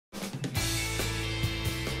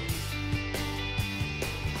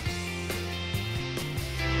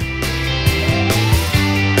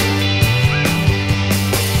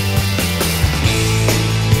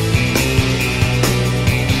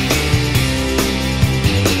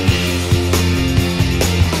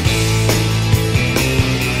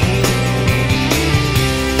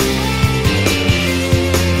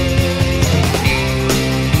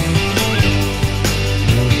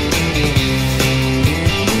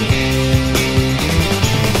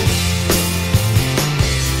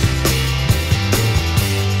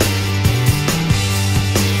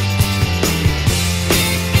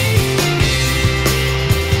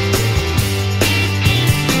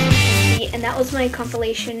was my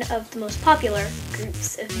compilation of the most popular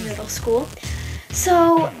groups of middle school.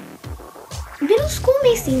 So, middle school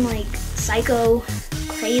may seem like psycho,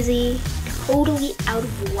 crazy, totally out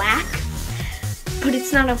of whack, but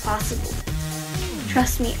it's not impossible.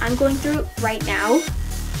 Trust me, I'm going through it right now,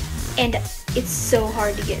 and it's so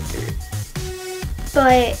hard to get through.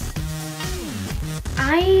 But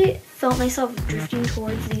I felt myself drifting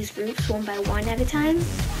towards these groups one by one at a time,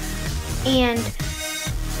 and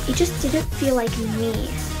it just didn't feel like me.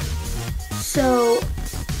 So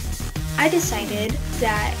I decided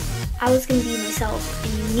that I was going to be myself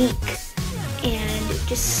and unique and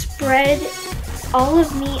just spread all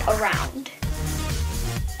of me around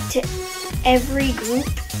to every group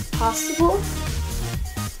possible.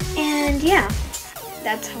 And yeah,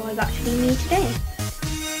 that's how I got to be me today.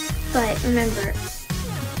 But remember,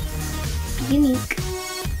 be unique,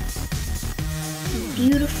 be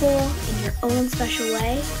beautiful in your own special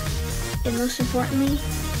way, and most importantly,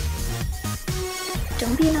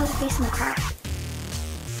 don't be another face in the crowd.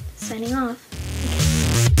 Signing off.